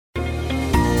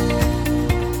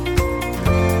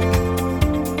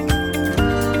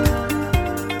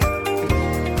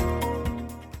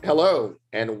Hello,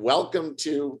 and welcome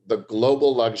to the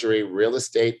Global Luxury Real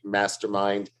Estate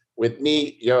Mastermind with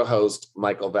me, your host,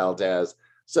 Michael Valdez.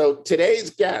 So today's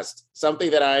guest,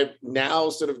 something that I'm now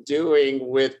sort of doing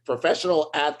with professional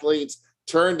athletes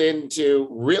turned into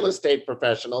real estate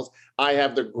professionals. I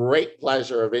have the great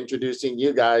pleasure of introducing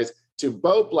you guys to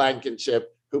Bo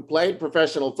Blankenship, who played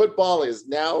professional football, is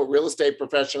now a real estate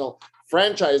professional,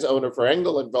 franchise owner for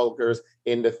Engel & Volkers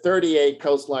in the 38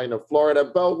 coastline of Florida.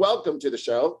 Bo, welcome to the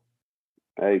show.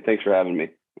 Hey, thanks for having me.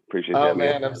 Appreciate that. Oh,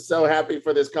 man, I'm so happy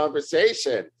for this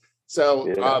conversation. So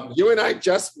you and I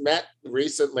just met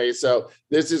recently, so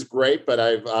this is great, but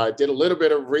I've did a little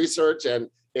bit of research, and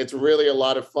it's really a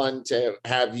lot of fun to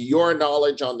have your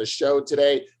knowledge on the show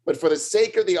today. But for the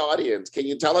sake of the audience, can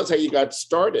you tell us how you got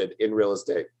started in real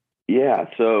estate? Yeah,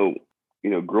 so,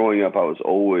 growing up, I was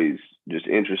always just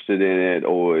interested in it,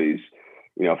 always,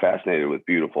 fascinated with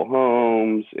beautiful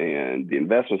homes and the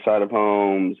investment side of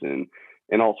homes and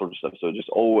all sorts of stuff. So just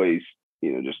always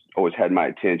had my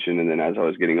attention. And then as I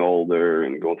was getting older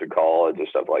and going through college and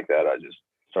stuff like that, I just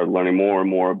started learning more and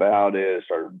more about it,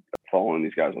 started following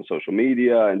these guys on social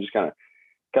media and just kind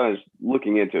of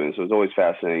looking into it. So it was always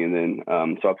fascinating. And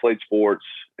then, so I played sports.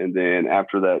 And then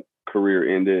after that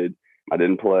career ended, I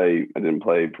didn't play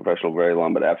professional very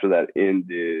long, but after that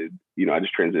ended, I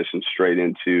just transitioned straight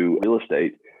into real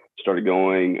estate, started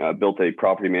built a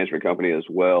property management company as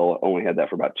well. Only had that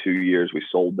for about 2 years. We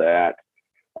sold that.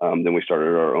 Then we started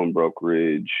our own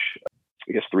brokerage,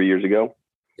 I guess 3 years ago.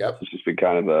 Yep. It's just been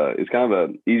kind of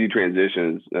a easy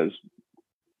transition as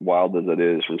wild as it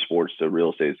is from sports to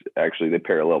real estate. Actually, they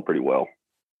parallel pretty well.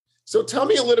 So tell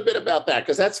me a little bit about that,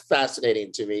 because that's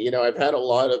fascinating to me. I've had a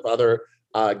lot of other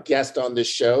guests on this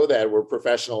show that were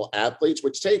professional athletes,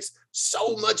 which takes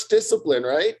so much discipline,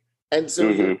 right? And so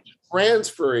you're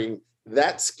transferring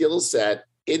that skill set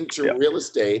into real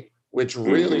estate, which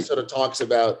really sort of talks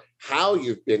about how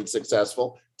you've been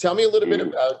successful. Tell me a little bit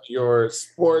about your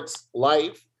sports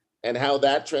life and how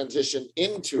that transitioned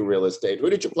into real estate. Who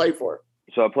did you play for?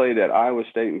 So I played at Iowa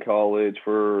State in college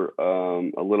for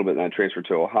a little bit, and I transferred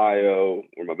to Ohio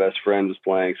where my best friend was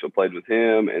playing, so I played with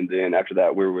him. And then after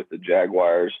that, we were with the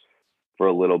Jaguars for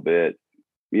a little bit.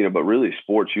 But really,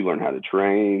 sports, you learn how to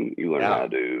train, you learn how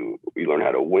to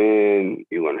win,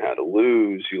 you learn how to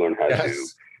lose, you learn how to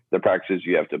the practices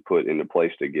you have to put into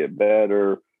place to get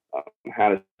better, how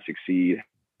to succeed,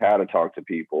 how to talk to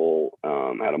people,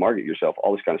 how to market yourself,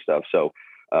 all this kind of stuff. So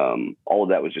all of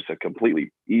that was just a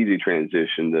completely easy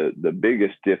transition. The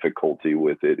biggest difficulty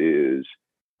with it is,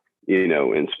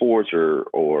 in sports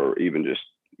or even just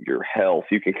your health,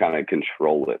 you can kind of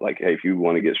control it. Like, hey, if you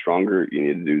want to get stronger, you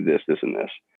need to do this, this, and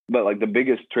this. But like the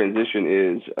biggest transition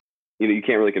is, you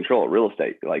can't really control it. Real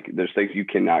estate, like there's things you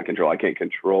cannot control. I can't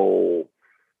control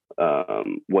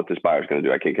what this buyer's going to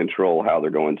do. I can't control how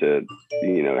they're going to,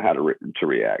 how to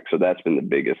react. So that's been the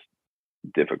biggest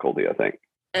difficulty, I think.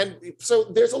 And so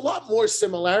there's a lot more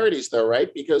similarities though,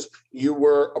 right? Because you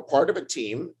were a part of a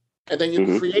team and then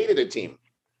you created a team.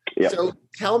 Yep. So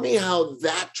tell me how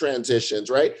that transitions,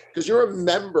 right? Because you're a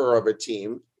member of a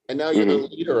team and now you're the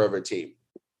leader of a team.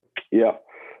 Yeah.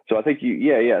 So I think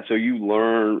So you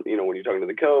learn, when you're talking to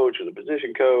the coach or the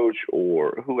position coach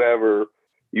or whoever,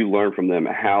 you learn from them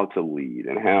how to lead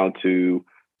and how to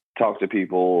talk to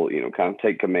people, kind of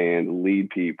take command, lead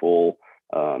people,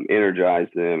 energize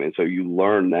them. And so you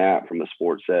learn that from a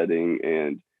sports setting.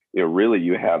 And, really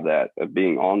you have that of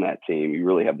being on that team. You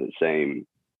really have the same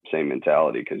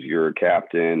mentality because you're a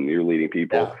captain, you're leading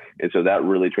people. Yeah. And so that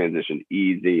really transitioned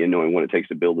easy, and knowing what it takes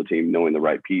to build a team, knowing the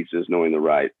right pieces, knowing the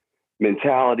right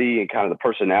mentality and kind of the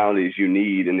personalities you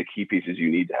need and the key pieces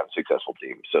you need to have a successful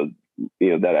team. So,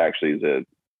 that actually is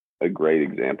a great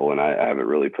example. And I haven't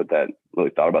really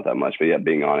thought about that much, but yeah,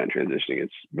 being on it and transitioning,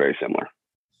 it's very similar.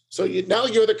 So now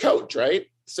you're the coach, right?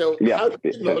 So how do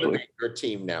you motivate your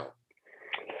team now?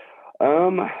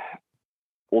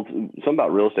 Well, something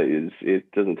about real estate is it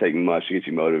doesn't take much to get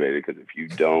you motivated, because if you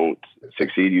don't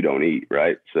succeed, you don't eat,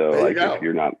 right? So if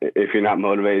you're not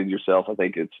motivated yourself, I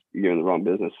think you're in the wrong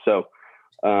business. So,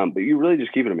 but you really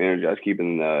just keeping them energized,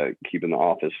 keeping the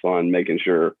office fun, making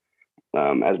sure,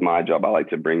 as my job, I like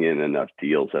to bring in enough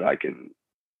deals that I can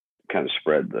kind of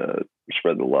spread the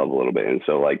love a little bit. And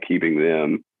so like keeping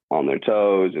them on their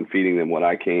toes and feeding them what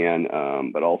I can,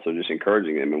 but also just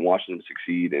encouraging them and watching them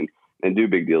succeed and do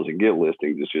big deals and get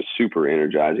listings. It's just super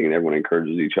energizing, and everyone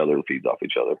encourages each other and feeds off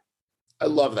each other. I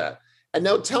love that. And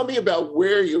now tell me about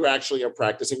where you actually are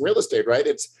practicing real estate, right?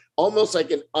 It's almost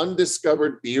like an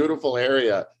undiscovered, beautiful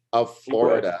area of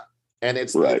Florida, and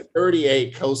it's the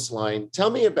 38 coastline.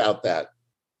 Tell me about that.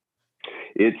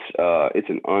 It's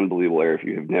an unbelievable area. If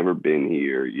you have never been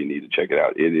here, you need to check it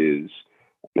out.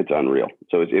 It's unreal.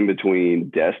 So it's in between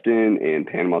Destin and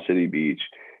Panama City Beach.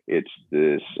 It's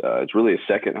really a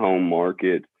second home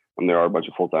market. There are a bunch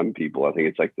of full-time people. I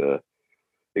think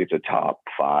it's a top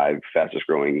 5 fastest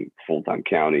growing full-time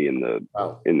county in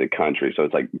the country. So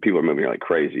it's like people are moving here like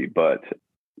crazy, but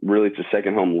really it's a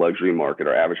second home luxury market.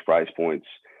 Our average price points,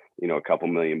 a couple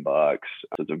 $1 million. So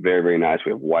it's a very, very nice.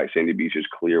 We have white sandy beaches,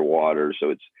 clear water.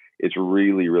 So it's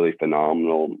really, really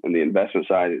phenomenal. And the investment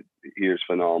side here is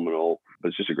phenomenal, but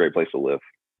it's just a great place to live.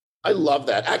 I love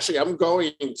that. Actually, I'm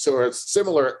going to a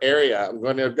similar area. I'm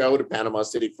going to go to Panama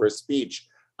City for a speech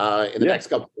in the next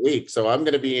couple of weeks. So I'm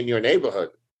going to be in your neighborhood.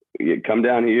 You come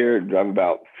down here, drive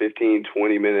about 15,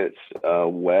 20 minutes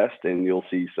west, and you'll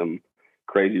see some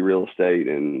crazy real estate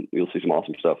and you'll see some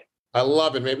awesome stuff. I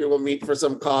love it. Maybe we'll meet for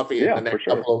some coffee in the next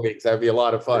couple of weeks. That'd be a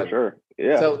lot of fun. For sure.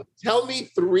 Yeah. So tell me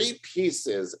 3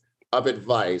 pieces of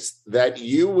advice that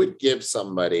you would give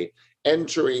somebody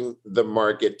entering the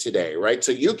market today, right?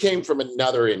 So you came from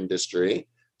another industry.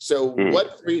 So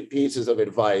what 3 pieces of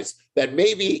advice that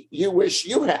maybe you wish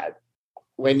you had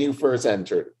when you first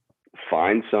entered?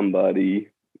 Find somebody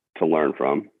to learn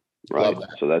from, right?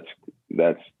 So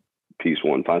that's piece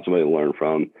 1. Find somebody to learn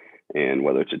from. And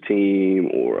whether it's a team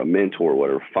or a mentor or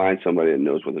whatever, find somebody that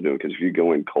knows what they're doing. Because if you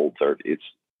go in cold turkey,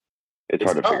 it's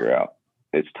hard to figure out.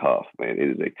 It's tough, man. It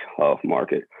is a tough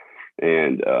market.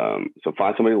 And so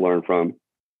find somebody to learn from,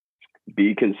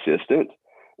 be consistent,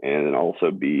 and then also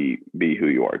be who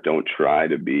you are. Don't try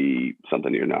to be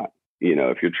something you're not.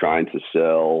 If you're trying to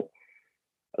sell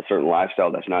a certain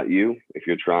lifestyle, that's not you. If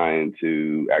you're trying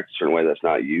to act a certain way, that's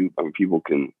not you. I mean, people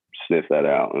can sniff that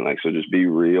out. And so just be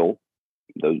real.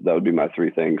 That would be my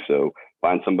 3 things. So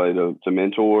find somebody to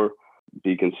mentor,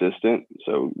 be consistent.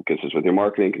 So consistent with your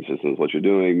marketing, consistent with what you're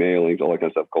doing, mailings, all that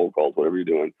kind of stuff, cold calls, whatever you're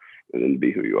doing, and then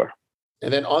be who you are.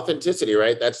 And then authenticity,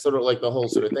 right? That's sort of like the whole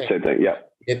sort of thing. Same thing. Yeah.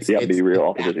 It's be real,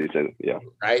 authenticity. Yeah.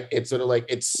 Right. It's sort of like,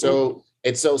 it's so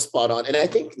spot on. And I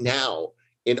think now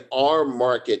in our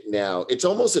market now, it's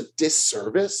almost a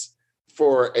disservice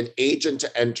for an agent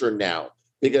to enter now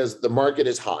because the market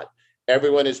is hot.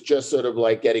 Everyone is just sort of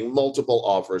like getting multiple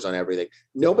offers on everything.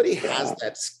 Nobody has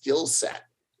that skill set,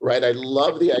 right? I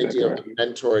love the idea of the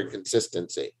mentoring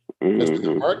consistency. Because when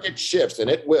the market shifts, and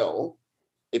it will,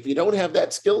 if you don't have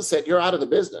that skill set, you're out of the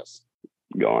business.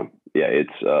 Gone. Yeah,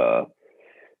 it's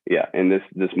and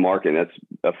this market, that's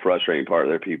a frustrating part.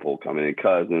 There are people coming in,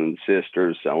 cousins,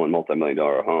 sisters, selling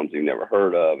multi-million-dollar homes you've never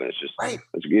heard of, and it's just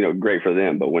it's great for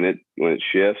them. But when it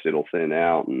shifts, it'll thin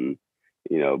out, and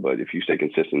but if you stay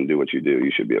consistent and do what you do,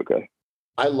 you should be okay.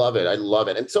 I love it. I love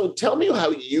it. And so tell me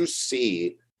how you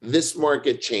see this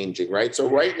market changing, right? So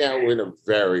right now we're in a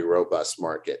very robust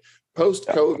market.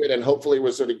 Post-COVID, and hopefully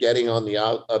we're sort of getting on the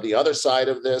other side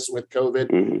of this with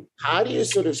COVID. How do you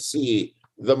sort of see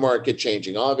the market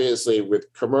changing? Obviously, with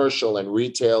commercial and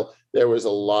retail, there was a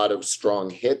lot of strong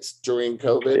hits during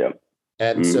COVID.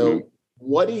 And so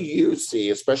what do you see,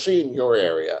 especially in your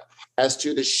area, as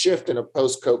to the shift in a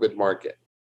post-COVID market?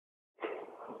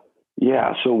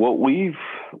 Yeah. So what we've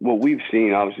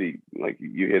seen, obviously, like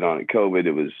you hit on it, COVID,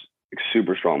 it was a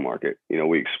super strong market.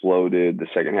 We exploded the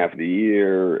second half of the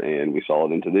year and we saw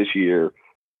it into this year.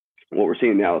 What we're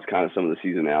seeing now is kind of some of the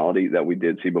seasonality that we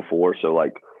did see before. So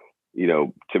like,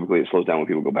 typically it slows down when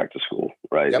people go back to school.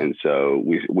 Right. And so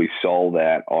we saw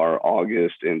that our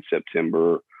August and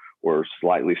September were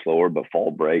slightly slower, but fall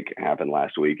break happened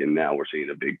last week. And now we're seeing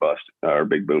a big bust or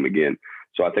big boom again.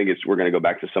 So I think we're going to go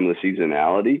back to some of the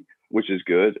seasonality, which is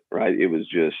good, right? It was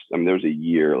just, there was a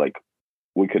year, like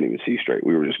we couldn't even see straight.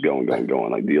 We were just going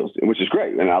like deals, which is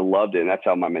great. And I loved it. And that's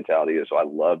how my mentality is. So I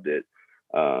loved it.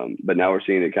 But now we're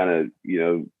seeing it kind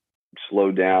of,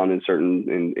 slow down in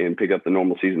certain and pick up the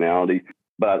normal seasonality.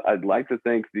 But I'd like to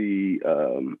think the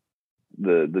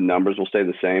numbers will stay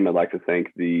the same. I'd like to think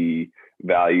the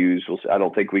values I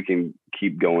don't think we can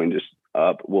keep going just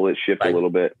up. Will it shift a little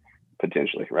bit?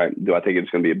 Potentially, right? Do I think it's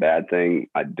going to be a bad thing?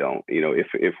 I don't.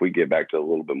 If we get back to a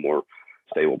little bit more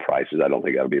stable prices, I don't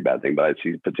think that'll be a bad thing, but I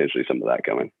see potentially some of that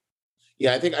coming.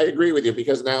 Yeah, I think I agree with you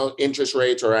because now interest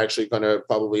rates are actually going to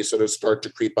probably sort of start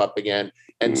to creep up again.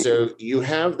 And so you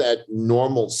have that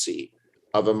normalcy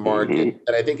of a market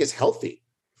that I think is healthy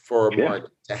for a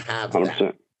market to have 100%.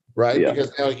 That, right? Yeah.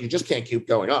 Because now you just can't keep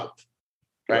going up,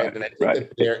 right? And I think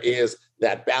that there is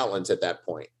that balance at that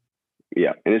point.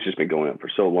 Yeah, and it's just been going up for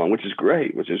so long, which is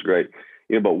great.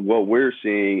 But what we're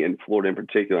seeing in Florida in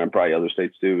particular, and probably other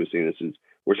states too, is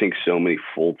we're seeing so many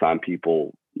full-time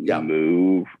people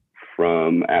move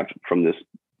from this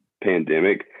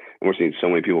pandemic, and we're seeing so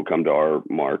many people come to our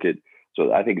market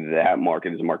So I think that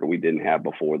market is a market we didn't have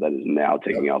before that is now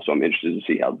taking off. So I'm interested to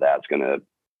see how that's going to,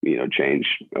 change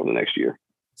over the next year.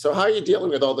 So how are you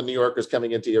dealing with all the New Yorkers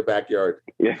coming into your backyard?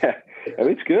 Yeah,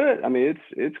 it's good. I mean,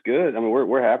 it's good. I mean,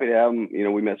 we're happy to have them.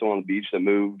 We met someone on the beach that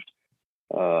moved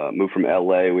from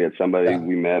LA. We had somebody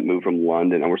we met moved from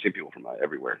London, and we're seeing people from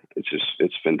everywhere.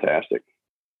 It's fantastic.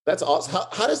 That's awesome.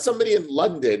 How does somebody in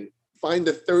London find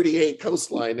the 38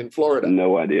 coastline in Florida?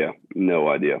 No idea.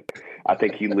 I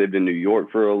think he lived in New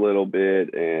York for a little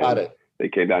bit, and they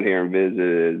came down here and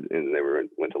visited, and they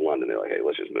went to London. They're like, hey,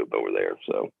 let's just move over there.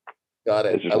 So got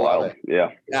it. It's just wild. It. Yeah.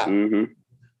 Mm-hmm.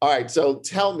 All right. So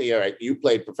tell me, you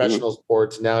played professional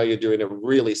sports. Now you're doing a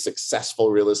really successful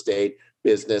real estate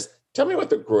business. Tell me what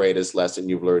the greatest lesson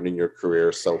you've learned in your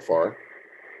career so far.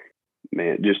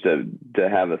 Man, just to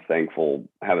have a thankful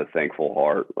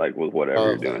heart, like with whatever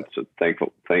you're doing. So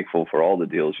thankful for all the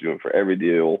deals you're doing. For every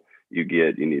deal you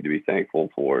get, you need to be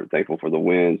thankful for the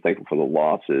wins, thankful for the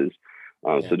losses.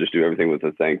 So just do everything with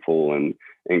a thankful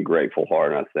and grateful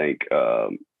heart. And I think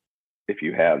if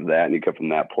you have that and you come from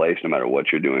that place, no matter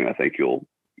what you're doing, I think you'll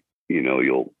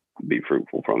be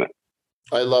fruitful from it.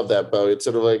 I love that, Bo. It's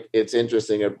sort of like, it's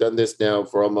interesting. I've done this now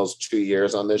for almost 2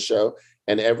 years on this show,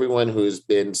 and everyone who's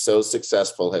been so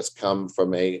successful has come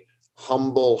from a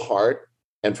humble heart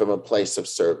and from a place of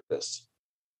service.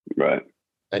 Right.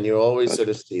 And you always sort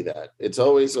of see that. It's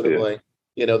always sort of like,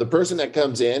 the person that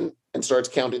comes in and starts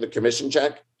counting the commission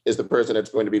check is the person that's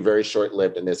going to be very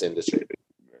short-lived in this industry.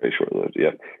 Very short-lived,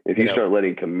 yeah. If you start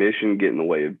letting commission get in the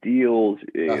way of deals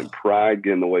and pride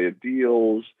get in the way of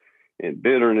deals and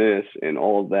bitterness and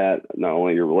all of that, not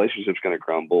only your relationship's going to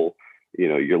crumble,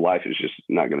 your life is just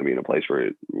not going to be in a place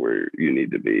where you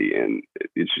need to be. And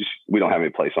it's just, we don't have any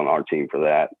place on our team for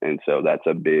that. And so that's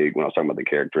a big, when I was talking about the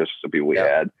characteristics of people we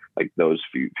had, like those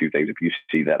few things, if you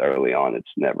see that early on,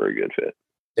 it's never a good fit.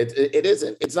 It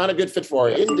isn't. It's not a good fit for our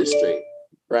industry,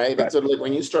 right? And so like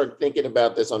when you start thinking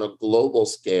about this on a global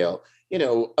scale,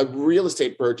 a real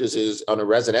estate purchase is on a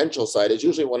residential side is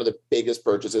usually one of the biggest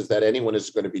purchases that anyone is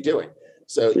going to be doing.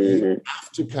 So you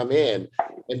have to come in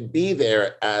and be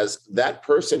there as that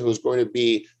person who's going to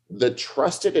be the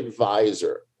trusted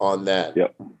advisor on that,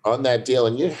 on that deal.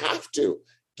 And you have to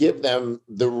give them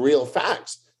the real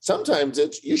facts. Sometimes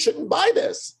it's, you shouldn't buy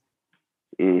this,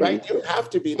 right? You have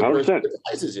to be the 100%. Person that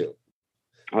advises you.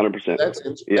 100%. That's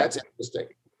interesting.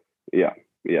 Yeah.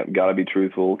 Yeah, got to be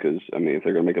truthful because, if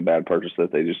they're going to make a bad purchase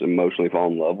that they just emotionally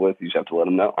fall in love with, you just have to let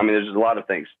them know. There's just a lot of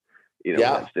things,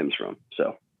 that stems from.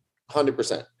 So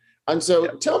 100%. And so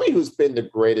tell me who's been the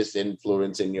greatest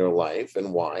influence in your life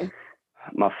and why?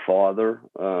 My father,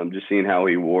 just seeing how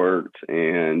he worked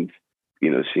and,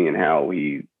 seeing how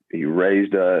he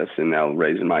raised us and now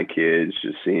raising my kids,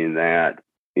 just seeing that,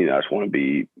 I just want to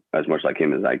be as much like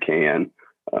him as I can.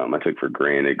 I took for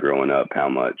granted growing up how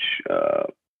much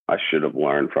I should have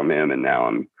learned from him, and now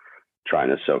I'm trying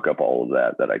to soak up all of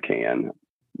that I can.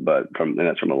 But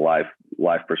that's from a life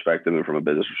perspective, and from a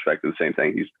business perspective, the same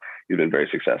thing. He's been very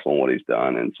successful in what he's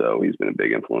done, and so he's been a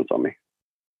big influence on me.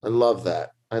 I love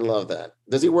that.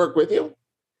 Does he work with you?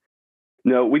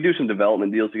 No, we do some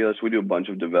development deals together. So we do a bunch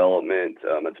of development.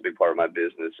 That's a big part of my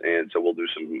business, and so we'll do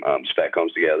some spec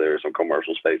homes together, some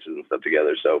commercial spaces and stuff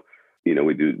together. So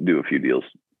we do a few deals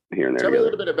here and there. Tell me a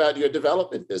little bit about your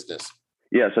development business.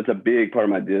 Yeah, so it's a big part of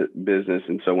my business.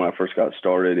 And so when I first got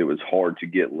started, it was hard to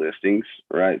get listings,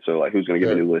 right? So like who's going to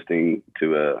give a new listing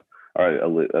to a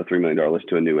 $3 million list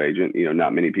to a new agent?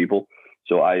 Not many people.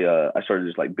 So I started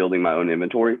just like building my own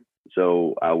inventory.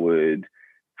 So I would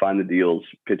find the deals,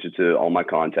 pitch it to all my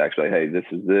contacts, like, hey, this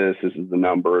is the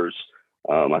numbers.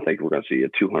 I think we're going to see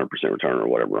a 200% return or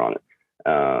whatever on it.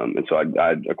 And so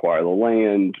I'd acquire the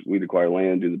land, we'd acquire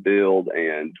land, do the build,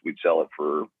 and we'd sell it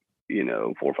for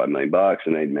 $4 or $5 million,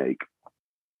 and they'd make,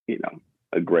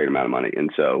 a great amount of money.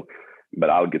 And so, but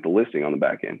I would get the listing on the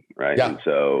back end. Right. Yeah. And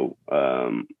so,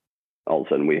 all of a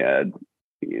sudden we had,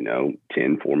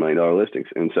 $4 million listings.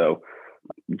 And so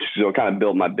I kind of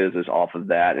built my business off of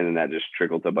that. And then that just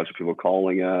trickled to a bunch of people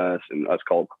calling us and us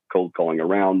cold calling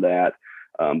around that.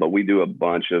 But we do a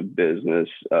bunch of business,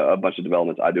 a bunch of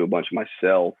developments. I do a bunch of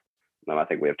myself. I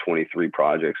think we have 23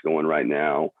 projects going right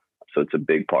now. So it's a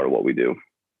big part of what we do.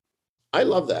 I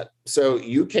love that. So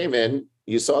you came in,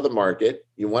 you saw the market,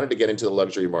 you wanted to get into the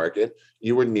luxury market,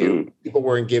 you were new, people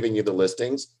weren't giving you the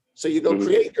listings, so you go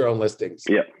create your own listings.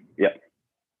 Yep.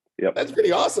 That's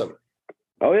pretty awesome.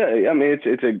 Oh yeah,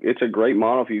 it's a great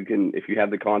model if you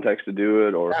have the contacts to do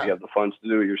it, or if you have the funds to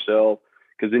do it yourself,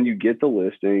 because then you get the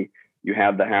listing, you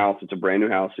have the house, it's a brand new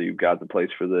house, so you've got the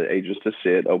place for the agents to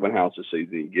sit, open houses, so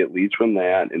you get leads from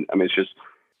that, and it's just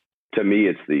to me,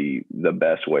 it's the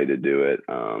best way to do it.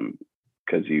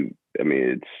 Because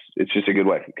it's just a good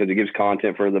way, because it gives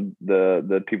content for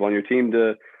the people on your team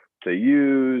to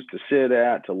use, to sit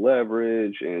at, to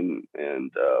leverage, and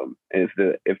if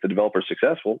the developer's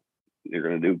successful, you're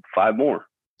going to do 5 more.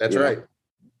 That's right.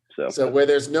 So where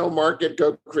there's no market,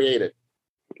 go create it.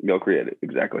 Go create it.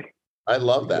 Exactly. I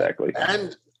love that. Exactly.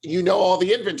 And you know all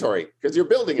the inventory because you're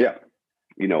building it. Yeah.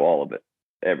 You know all of it,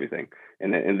 everything.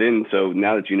 And then so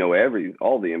now that you know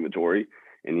all the inventory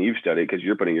and you've studied, because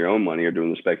you're putting your own money or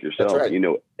doing the spec yourself, right. You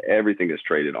know everything is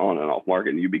traded on and off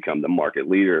market, and you become the market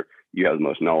leader. You have the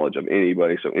most knowledge of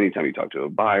anybody. So anytime you talk to a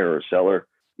buyer or a seller,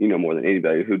 you know more than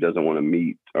anybody. Who doesn't want to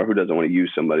meet or who doesn't want to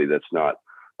use somebody that's not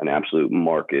an absolute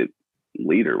market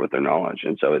leader with their knowledge?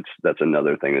 And so that's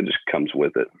another thing that just comes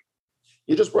with it.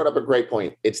 You just brought up a great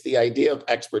point. It's the idea of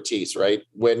expertise, right?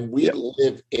 When we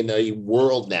live in a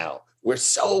world now where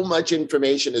so much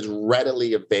information is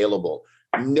readily available,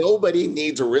 nobody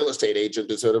needs a real estate agent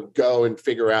to sort of go and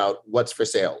figure out what's for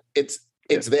sale. It's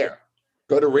there.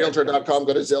 Go to realtor.com,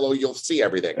 go to Zillow, you'll see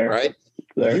everything, right?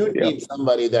 You need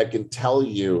somebody that can tell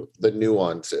you the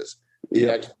nuances, the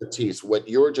expertise, what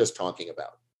you're just talking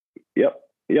about. Yep.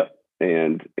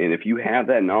 And if you have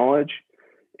that knowledge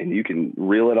and you can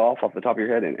reel it off the top of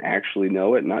your head and actually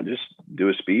know it, not just do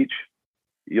a speech,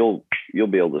 you'll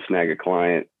be able to snag a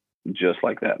client just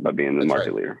like that by being the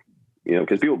market leader. You know,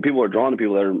 because people are drawn to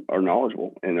people that are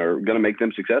knowledgeable and are going to make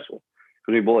them successful.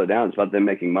 When you boil it down, it's about them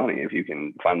making money if you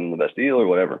can find them the best deal or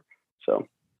whatever. So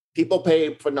people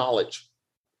pay for knowledge.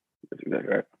 That's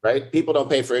exactly right. Right? People don't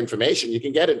pay for information. You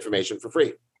can get information for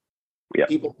free. Yeah.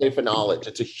 People pay for knowledge.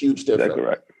 It's a huge difference.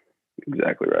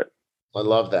 Exactly right. I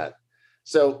love that.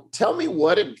 So tell me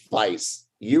what advice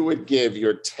you would give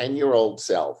your 10-year-old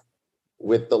self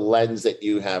with the lens that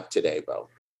you have today, Bo.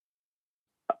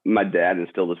 My dad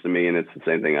instilled this to me, and it's the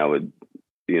same thing I would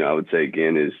say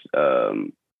again is,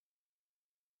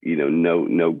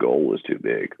 no goal is too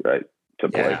big, right? To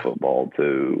play football,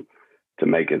 to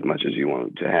make as much as you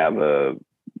want, to have a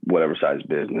whatever size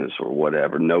business or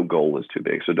whatever. No goal is too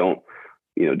big. So don't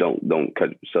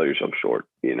sell yourself short,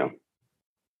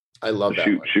 I love that.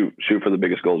 Shoot for the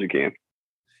biggest goals you can.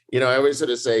 I always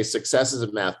sort of say success is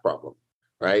a math problem,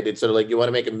 right? It's sort of like you want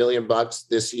to make $1 million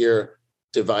this year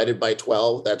divided by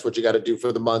 12. That's what you got to do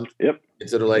for the month. Yep.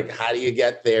 It's sort of like, how do you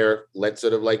get there? Let's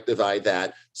sort of like divide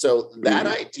that. So that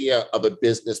idea of a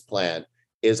business plan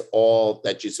is all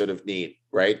that you sort of need,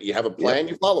 right? You have a plan,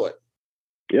 you follow it.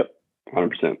 Yep.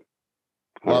 100%.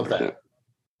 Love that.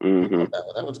 Mm-hmm. Love that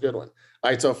one. That one's a good one. All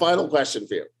right. So final question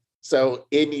for you. So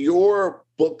in your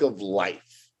book of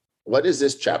life, what is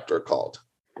this chapter called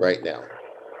right now?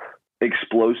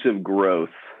 Explosive growth.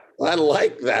 I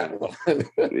like that one.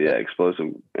 Yeah,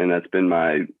 explosive. And I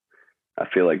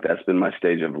feel like that's been my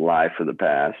stage of life for the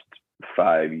past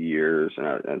 5 years. And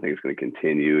I think it's going to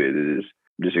continue. It is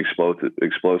just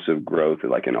explosive growth,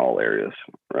 like in all areas.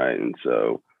 Right. And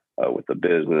so with the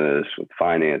business, with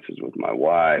finances, with my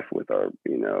wife, with our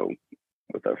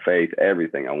faith,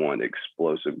 everything, I want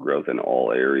explosive growth in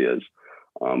all areas.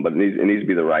 But it needs to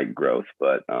be the right growth.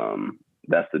 But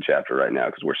that's the chapter right now,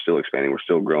 because we're still expanding, we're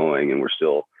still growing, and we're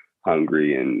still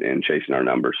hungry and chasing our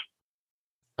numbers.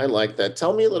 I like that.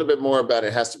 Tell me a little bit more about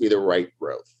it. Has to be the right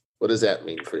growth. What does that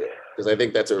mean for you? Because I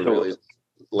think that's a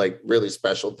really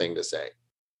special thing to say.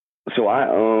 So I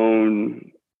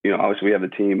own, obviously we have a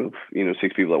team of,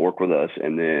 6 people that work with us.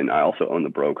 And then I also own the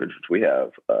brokerage, which we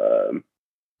have,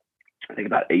 I think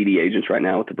about 80 agents right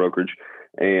now with the brokerage.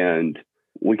 And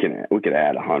we could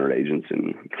add 100 agents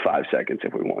in 5 seconds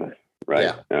if we wanted.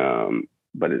 Right. Yeah.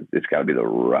 But it's got to be the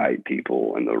right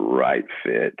people and the right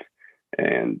fit.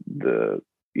 And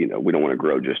we don't want to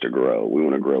grow just to grow. We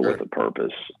want to grow with a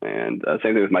purpose. And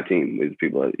same thing with my team. With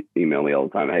people that email me all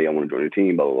the time, hey, I want to join your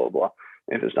team, blah, blah, blah, blah.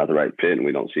 And if it's not the right fit and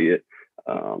we don't see it.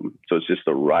 So it's just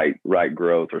the right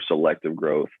growth or selective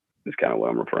growth is kind of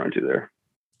what I'm referring to there.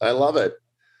 I love it.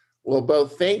 Well, Bo,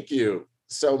 thank you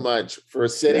so much for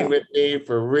sitting with me,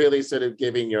 for really sort of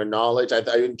giving your knowledge. I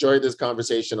enjoyed this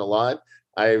conversation a lot.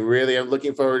 I really am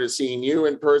looking forward to seeing you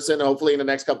in person, hopefully in the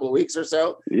next couple of weeks or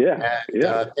so. Yeah.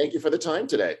 And, thank you for the time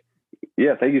today.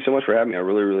 Yeah. Thank you so much for having me. I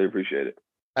really, really appreciate it.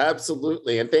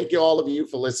 Absolutely. And thank you all of you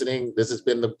for listening. This has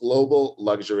been the Global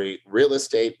Luxury Real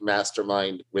Estate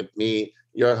Mastermind with me,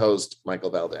 your host, Michael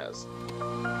Valdez.